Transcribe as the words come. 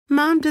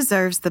Mom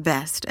deserves the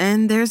best,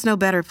 and there's no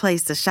better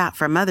place to shop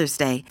for Mother's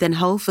Day than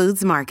Whole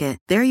Foods Market.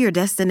 They're your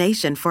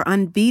destination for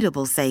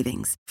unbeatable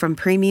savings, from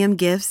premium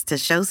gifts to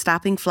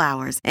show-stopping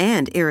flowers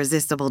and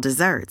irresistible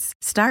desserts.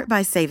 Start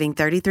by saving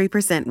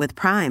 33% with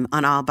Prime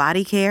on all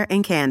body care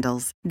and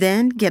candles.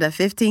 Then get a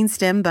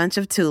 15-stem bunch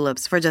of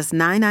tulips for just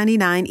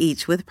 $9.99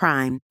 each with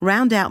Prime.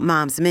 Round out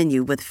Mom's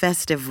menu with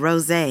festive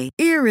rosé,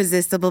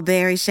 irresistible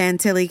berry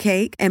chantilly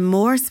cake, and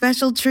more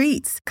special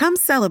treats. Come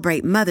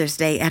celebrate Mother's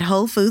Day at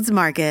Whole Foods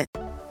Market.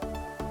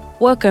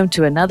 Welcome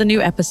to another new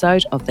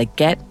episode of the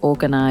Get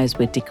Organised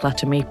with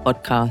Declutter Me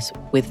podcast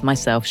with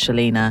myself,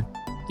 Shalina.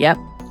 Yep,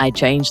 I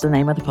changed the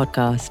name of the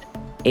podcast.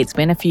 It's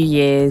been a few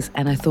years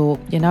and I thought,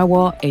 you know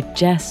what? It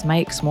just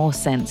makes more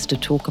sense to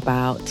talk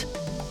about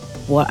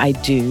what I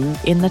do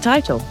in the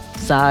title.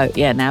 So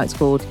yeah, now it's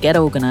called Get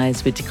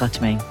Organised with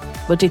Declutter Me.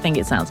 What do you think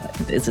it sounds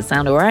like? Does it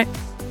sound all right?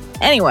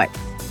 Anyway,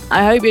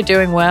 I hope you're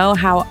doing well,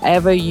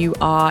 however you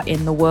are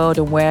in the world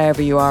and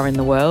wherever you are in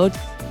the world.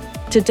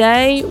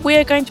 Today, we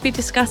are going to be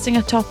discussing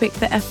a topic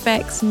that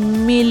affects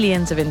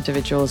millions of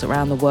individuals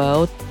around the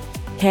world,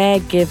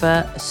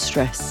 caregiver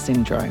stress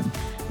syndrome.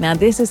 Now,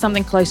 this is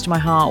something close to my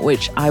heart,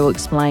 which I will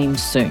explain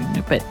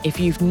soon. But if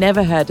you've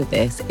never heard of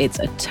this, it's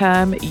a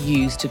term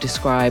used to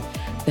describe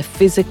the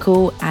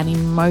physical and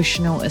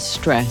emotional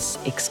stress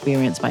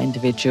experienced by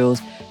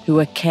individuals who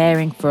are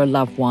caring for a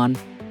loved one,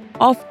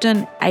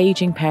 often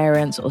aging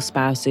parents or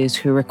spouses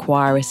who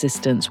require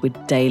assistance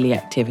with daily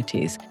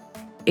activities.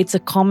 It's a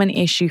common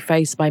issue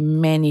faced by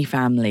many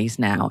families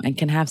now and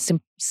can have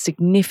some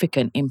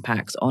significant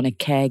impacts on a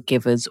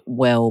caregiver's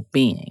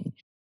well-being.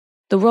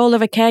 The role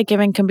of a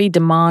caregiving can be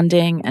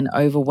demanding and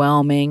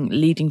overwhelming,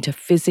 leading to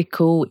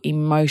physical,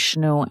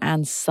 emotional,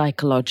 and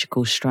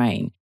psychological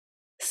strain.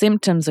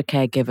 Symptoms of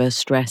caregiver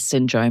stress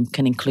syndrome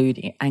can include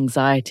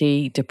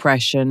anxiety,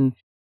 depression,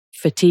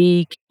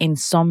 fatigue,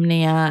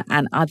 insomnia,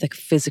 and other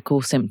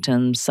physical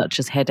symptoms such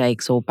as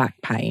headaches or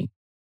back pain.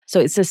 So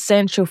it's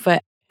essential for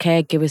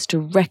caregivers to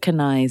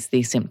recognize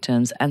these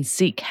symptoms and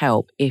seek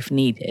help if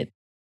needed.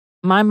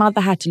 My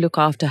mother had to look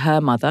after her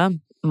mother,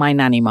 my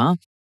nanny ma,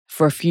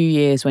 for a few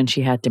years when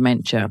she had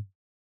dementia.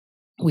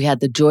 We had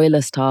the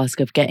joyless task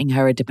of getting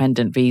her a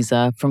dependent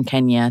visa from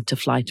Kenya to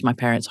fly to my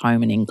parents'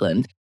 home in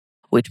England,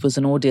 which was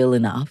an ordeal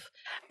enough.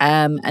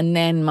 And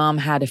then Mum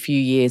had a few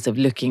years of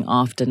looking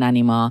after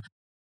nanny ma.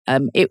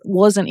 It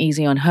wasn't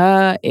easy on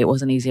her, it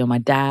wasn't easy on my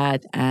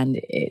dad, and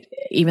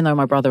even though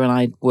my brother and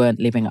I weren't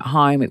living at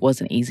home, it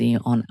wasn't easy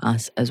on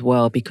us as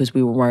well because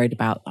we were worried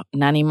about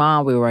nanny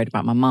ma, we were worried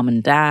about my mum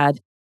and dad.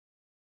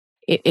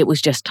 It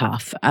was just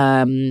tough.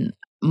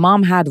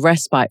 Mum had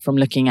respite from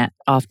looking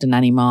after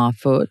nanny ma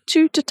for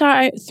 2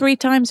 to 3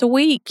 times a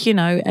week,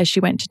 as she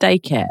went to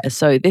daycare.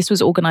 So this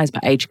was organised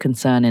by Age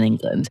Concern in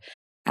England.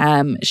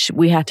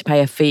 We had to pay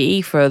a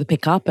fee for the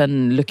pickup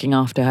and looking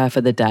after her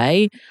for the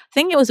day. I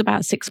think it was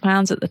about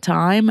 £6 at the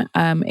time.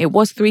 It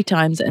was 3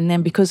 times, and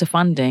then because of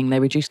funding, they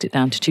reduced it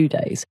down to 2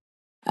 days.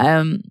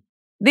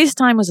 This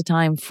time was a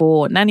time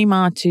for nanny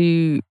ma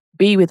to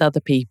be with other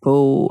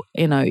people,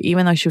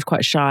 even though she was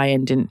quite shy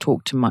and didn't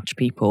talk to much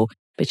people,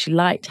 but she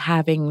liked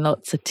having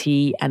lots of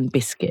tea and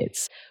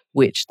biscuits,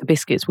 which the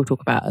biscuits we'll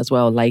talk about as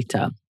well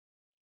later.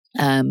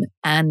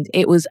 And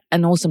it was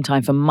an awesome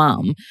time for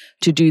Mum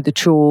to do the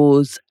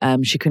chores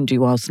she couldn't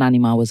do whilst nanny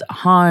ma was at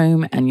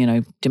home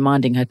and,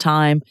 demanding her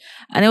time.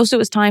 And also it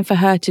was time for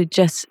her to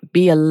just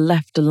be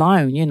left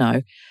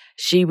alone,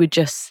 She would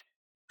just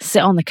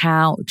sit on the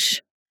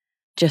couch,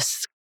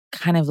 just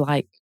kind of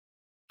like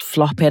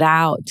flop it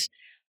out,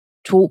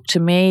 talk to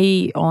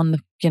me on the,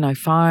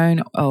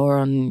 phone or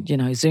on,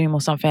 Zoom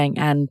or something.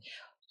 And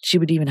she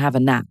would even have a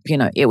nap,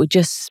 it would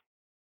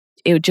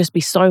just be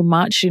so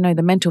much,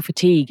 the mental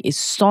fatigue is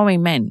so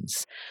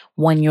immense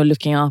when you're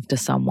looking after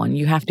someone.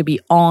 You have to be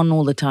on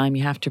all the time.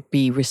 You have to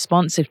be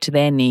responsive to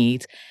their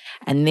needs.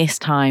 And this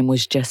time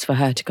was just for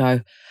her to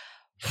go,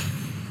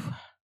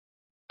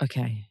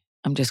 okay,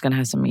 I'm just going to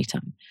have some me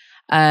time.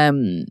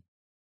 And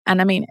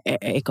I mean,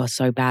 it got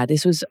so bad.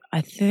 This was,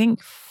 I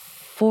think,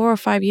 4 or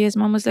 5 years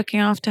Mum was looking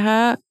after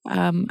her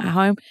at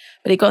home.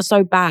 But it got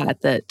so bad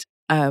that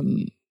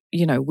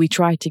we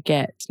tried to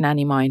get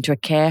nanny ma into a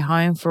care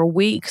home for a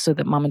week so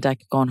that Mum and Dad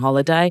could go on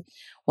holiday.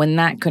 When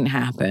that couldn't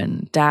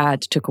happen,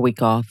 Dad took a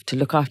week off to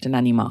look after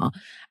nanny ma,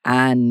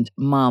 and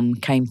Mum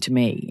came to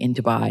me in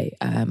Dubai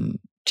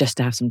just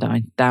to have some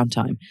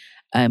downtime.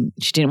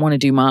 She didn't want to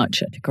do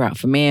much. I took her out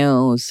for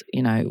meals.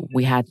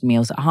 We had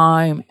meals at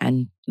home,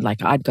 and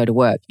I'd go to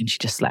work and she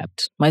just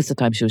slept. Most of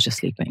the time she was just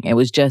sleeping. It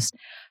was just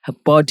her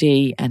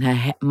body and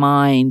her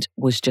mind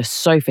was just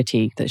so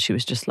fatigued that she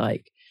was just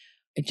like,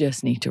 I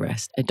just need to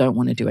rest. I don't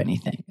want to do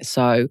anything.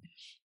 So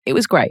it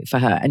was great for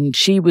her. And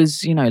she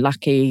was,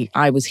 lucky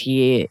I was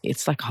here.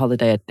 It's like a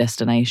holiday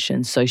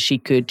destination. So she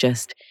could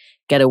just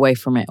get away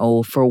from it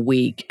all for a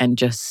week and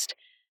just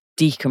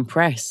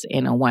decompress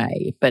in a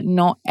way. But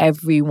not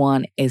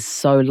everyone is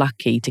so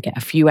lucky to get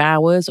a few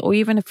hours or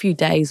even a few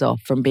days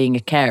off from being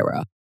a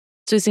carer.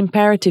 So it's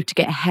imperative to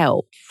get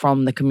help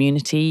from the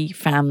community,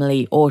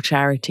 family, or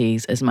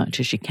charities as much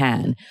as you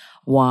can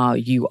while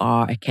you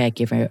are a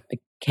caregiver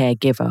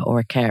or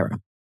a carer.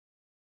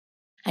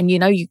 And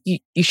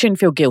you shouldn't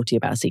feel guilty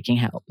about seeking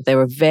help. There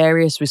are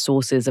various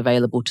resources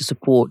available to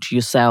support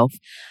yourself.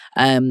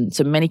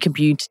 So many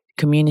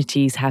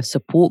communities have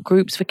support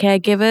groups for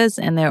caregivers,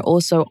 and there are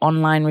also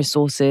online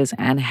resources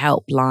and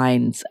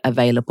helplines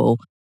available.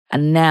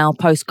 And now,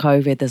 post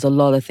COVID, there's a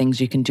lot of things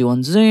you can do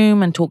on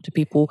Zoom and talk to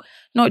people,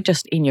 not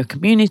just in your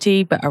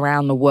community, but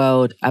around the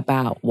world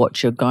about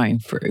what you're going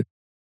through.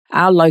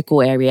 Our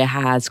local area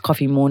has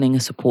coffee morning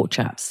and support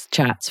chats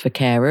for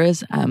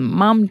carers.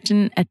 Mum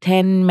didn't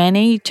attend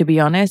many, to be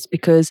honest,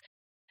 because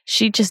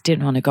she just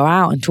didn't want to go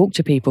out and talk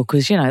to people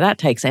because, that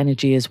takes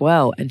energy as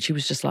well. And she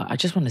was just like, I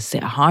just want to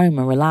sit at home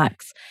and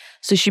relax.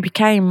 So she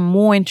became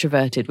more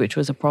introverted, which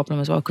was a problem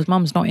as well because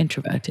Mum's not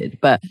introverted,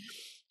 but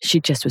she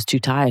just was too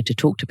tired to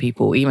talk to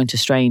people, even to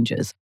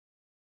strangers.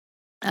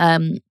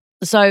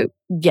 So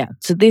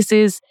this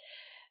is,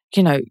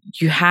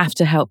 you have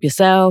to help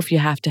yourself. You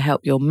have to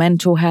help your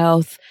mental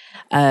health.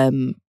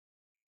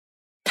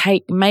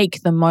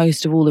 Make the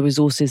most of all the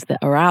resources that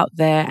are out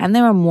there. And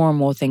there are more and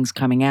more things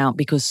coming out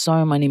because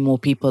so many more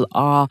people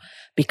are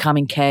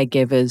becoming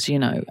caregivers,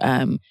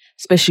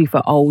 especially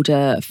for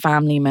older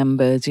family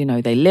members.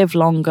 They live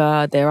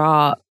longer. There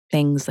are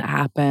things that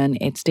happen.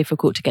 It's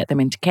difficult to get them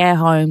into care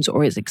homes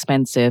or it's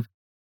expensive.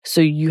 So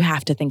you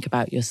have to think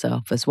about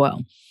yourself as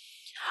well.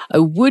 I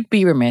would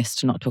be remiss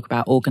to not talk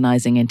about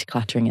organizing and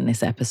decluttering in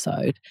this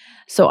episode.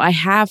 So I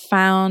have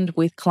found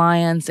with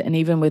clients and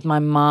even with my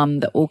mum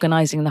that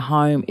organizing the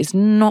home is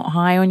not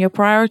high on your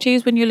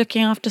priorities when you're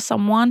looking after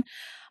someone.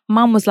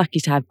 Mum was lucky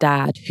to have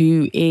dad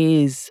who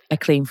is a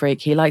clean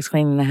freak. He likes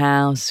cleaning the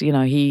house.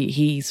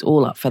 He's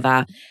all up for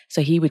that.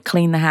 So he would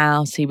clean the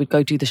house. He would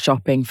go do the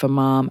shopping for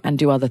mum and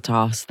do other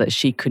tasks that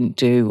she couldn't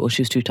do or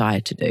she was too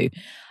tired to do.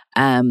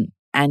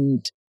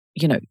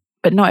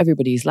 But not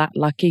everybody is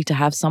lucky to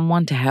have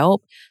someone to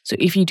help. So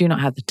if you do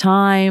not have the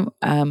time,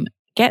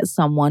 get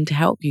someone to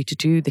help you to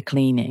do the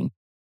cleaning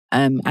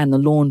and the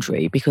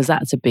laundry, because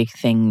that's a big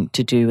thing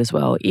to do as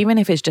well. Even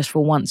if it's just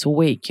for once a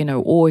week,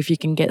 or if you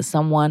can get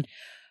someone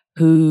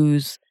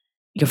who's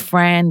your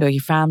friend or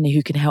your family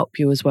who can help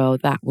you as well,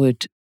 that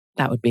would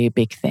be a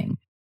big thing.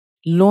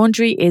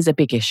 Laundry is a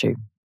big issue,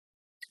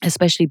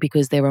 especially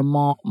because there are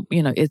more,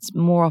 it's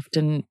more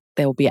often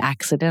there will be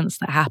accidents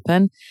that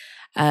happen.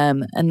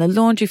 And the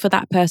laundry for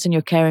that person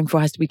you're caring for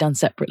has to be done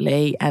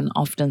separately and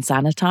often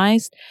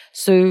sanitized.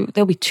 So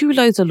there'll be 2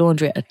 loads of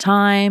laundry at a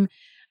time.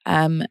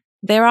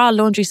 There are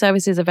laundry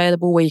services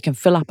available where you can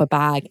fill up a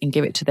bag and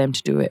give it to them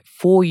to do it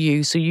for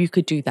you. So you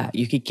could do that.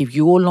 You could give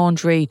your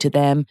laundry to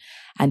them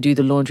and do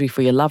the laundry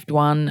for your loved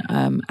one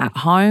at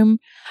home.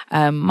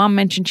 Mum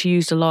mentioned she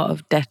used a lot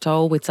of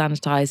Dettol with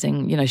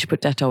sanitizing. She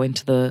put Dettol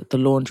into the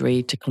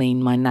laundry to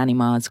clean my nanny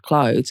ma's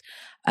clothes.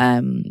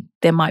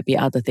 There might be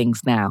other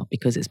things now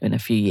because it's been a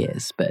few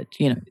years, but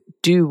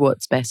do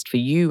what's best for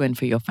you and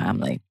for your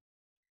family.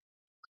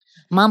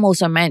 Mum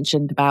also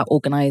mentioned about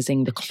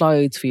organizing the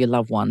clothes for your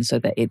loved ones so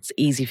that it's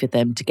easy for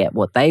them to get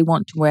what they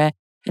want to wear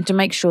and to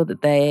make sure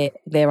that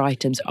their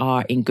items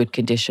are in good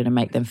condition and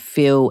make them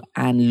feel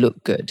and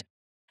look good.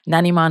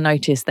 Nanny Ma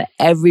noticed that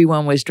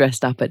everyone was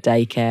dressed up at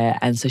daycare,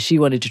 and so she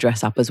wanted to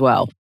dress up as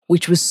well,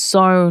 which was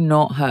so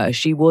not her.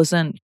 She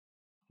wasn't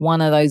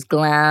one of those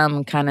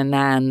glam kind of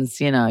nans,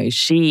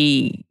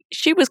 she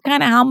was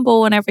kind of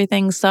humble and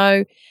everything.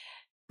 So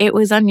it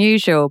was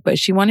unusual, but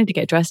she wanted to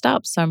get dressed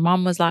up. So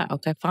Mum was like,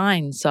 okay,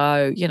 fine.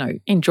 So,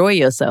 enjoy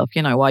yourself,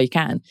 while you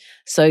can.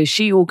 So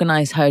she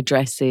organized her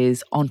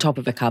dresses on top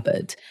of a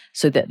cupboard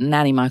so that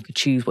Nanny Ma could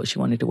choose what she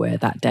wanted to wear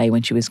that day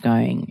when she was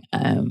going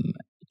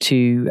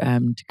to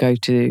go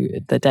to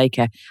the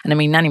daycare. And I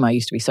mean, Nanny Ma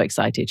used to be so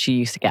excited. She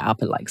used to get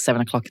up at like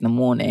 7 o'clock in the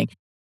morning,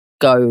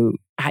 go,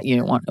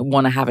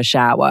 want to have a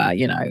shower,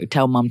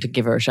 tell Mum to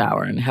give her a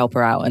shower and help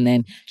her out. And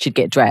then she'd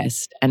get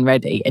dressed and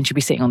ready and she'd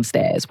be sitting on the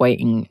stairs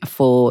waiting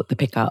for the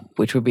pickup,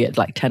 which would be at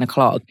like 10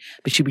 o'clock.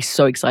 But she'd be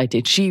so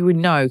excited. She would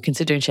know,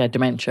 considering she had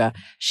dementia,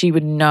 she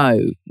would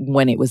know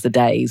when it was the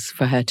days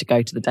for her to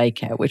go to the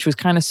daycare, which was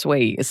kind of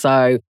sweet.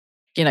 So,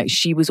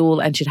 she was all,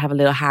 and she'd have a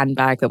little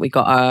handbag that we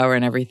got her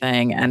and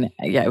everything. And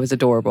it was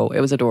adorable.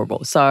 It was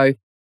adorable. So,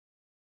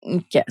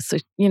 so,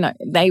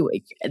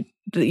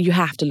 you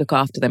have to look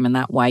after them in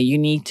that way. You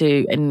need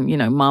to, and,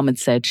 Mum had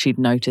said she'd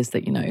noticed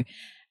that,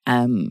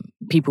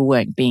 people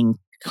weren't being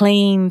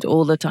cleaned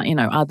all the time,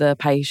 other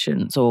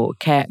patients or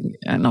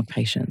not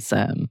patients,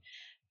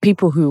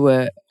 people who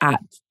were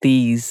at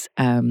these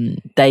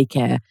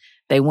daycare,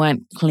 they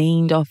weren't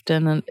cleaned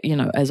often,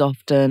 as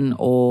often,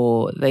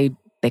 or their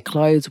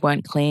clothes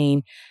weren't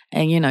clean.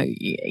 And,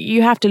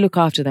 you have to look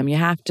after them. You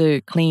have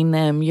to clean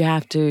them. You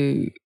have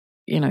to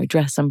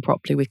dress them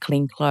properly with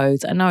clean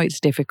clothes. I know it's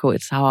difficult,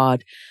 it's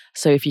hard.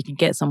 So if you can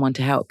get someone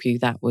to help you,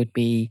 that would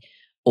be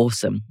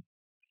awesome.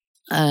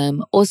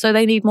 Also,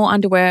 they need more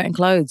underwear and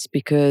clothes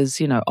because,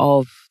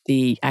 of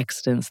the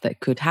accidents that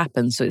could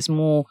happen. So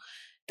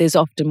there's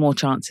often more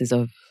chances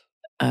of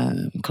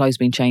clothes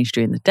being changed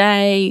during the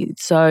day.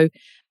 So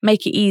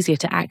make it easier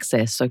to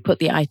access. So put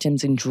the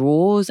items in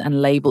drawers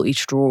and label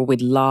each drawer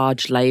with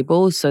large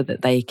labels so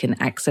that they can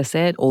access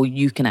it, or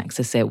you can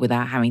access it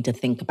without having to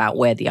think about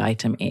where the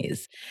item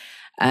is.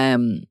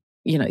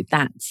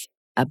 That's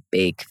a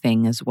big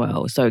thing as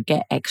well. So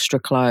get extra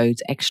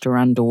clothes, extra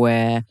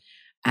underwear,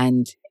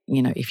 and,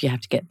 if you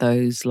have to get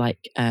those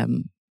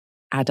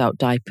adult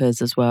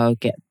diapers as well,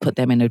 put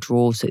them in a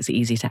drawer so it's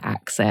easy to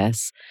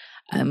access.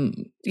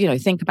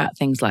 Think about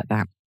things like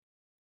that.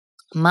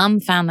 Mum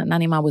found that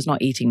Nanny Ma was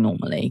not eating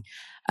normally,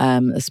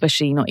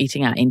 especially not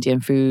eating our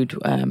Indian food.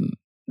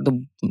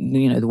 The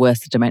worse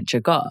the dementia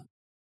got.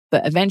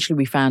 But eventually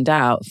we found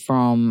out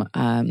from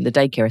the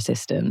daycare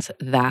assistants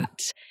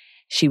that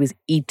she was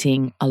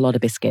eating a lot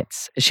of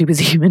biscuits. She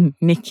was even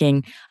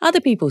nicking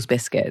other people's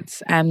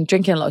biscuits and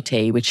drinking a lot of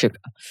tea with sugar.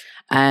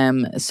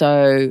 And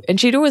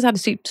she'd always had a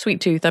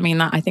sweet tooth. I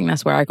mean, I think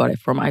that's where I got it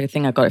from. I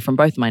think I got it from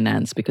both of my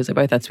nans because they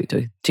both had sweet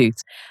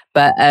tooths.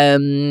 But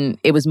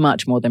it was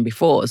much more than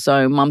before.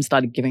 So Mum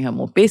started giving her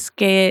more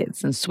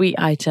biscuits and sweet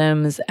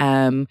items.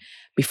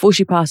 Before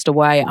she passed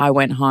away, I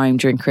went home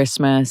during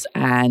Christmas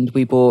and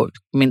we bought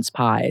mince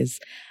pies.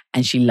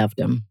 And she loved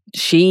them.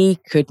 She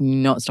could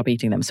not stop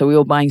eating them. So we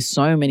were buying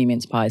so many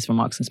mince pies from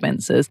Marks and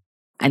Spencer's,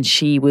 and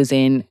she was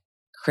in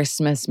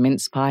Christmas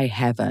mince pie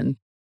heaven.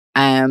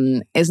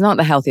 It's not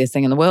the healthiest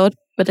thing in the world,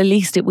 but at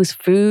least it was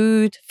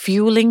food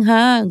fueling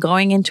her,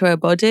 going into her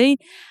body.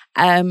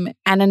 And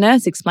a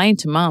nurse explained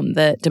to Mum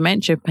that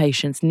dementia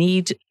patients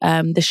need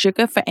the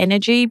sugar for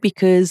energy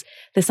because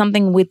there's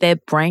something with their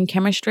brain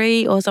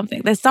chemistry or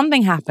something. There's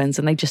something happens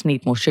and they just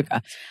need more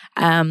sugar.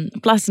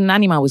 Plus,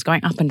 Nanny Ma was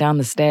going up and down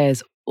the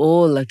stairs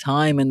all the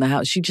time in the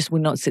house. She just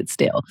would not sit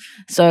still.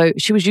 So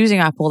she was using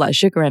up all that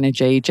sugar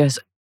energy just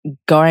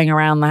going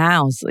around the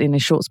house in a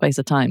short space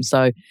of time.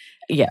 So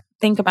yeah,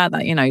 think about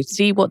that,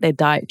 see what their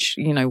diet,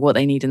 what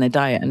they need in their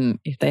diet. And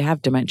if they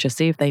have dementia,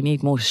 see if they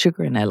need more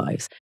sugar in their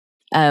lives.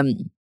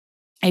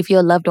 If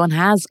your loved one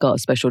has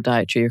got special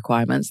dietary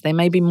requirements, there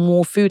may be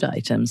more food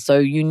items. So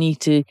you need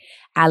to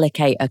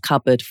allocate a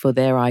cupboard for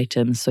their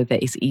items so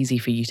that it's easy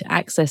for you to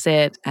access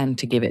it and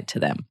to give it to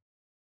them.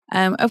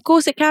 Of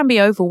course, it can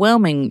be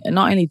overwhelming,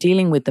 not only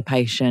dealing with the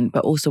patient,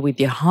 but also with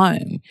your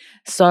home.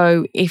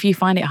 So if you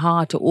find it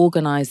hard to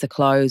organize the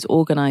clothes,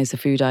 organize the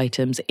food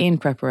items in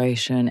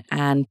preparation,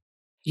 and,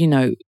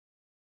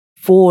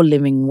 for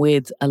living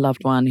with a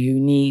loved one who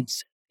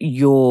needs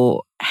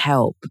your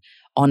help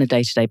on a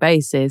day-to-day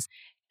basis,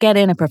 get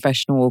in a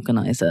professional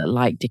organizer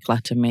like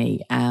Declutter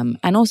Me,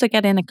 and also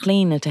get in a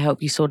cleaner to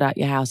help you sort out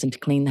your house and to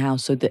clean the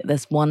house so that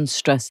there's one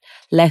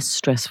less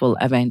stressful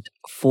event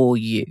for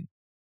you.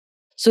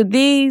 So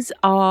these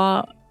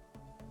are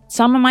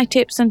some of my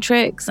tips and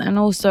tricks, and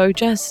also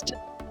just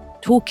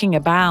talking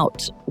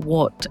about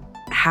what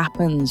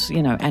happens,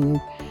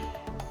 and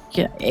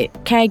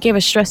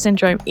caregiver stress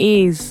syndrome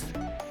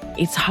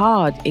it's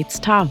hard, it's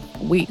tough.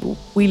 We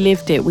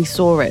lived it, we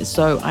saw it.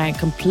 So I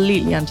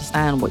completely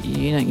understand what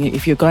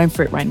if you're going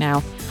through it right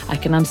now, I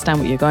can understand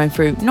what you're going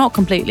through. Not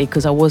completely,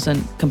 because I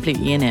wasn't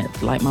completely in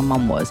it like my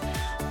mum was.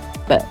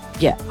 But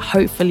yeah,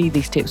 hopefully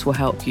these tips will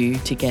help you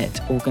to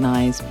get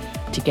organized,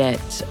 to get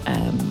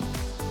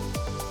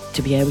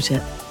to be able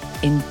to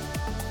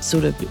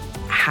sort of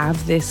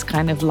have this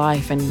kind of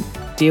life and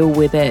deal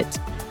with it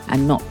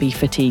and not be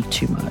fatigued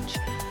too much.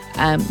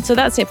 So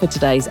that's it for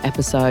today's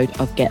episode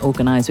of Get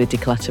Organised with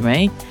Declutter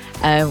Me.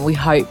 We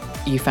hope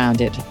you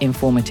found it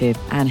informative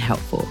and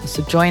helpful.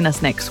 So join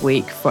us next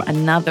week for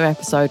another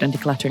episode on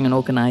decluttering and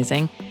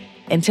organising.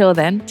 Until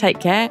then, take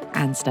care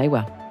and stay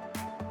well.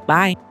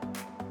 Bye.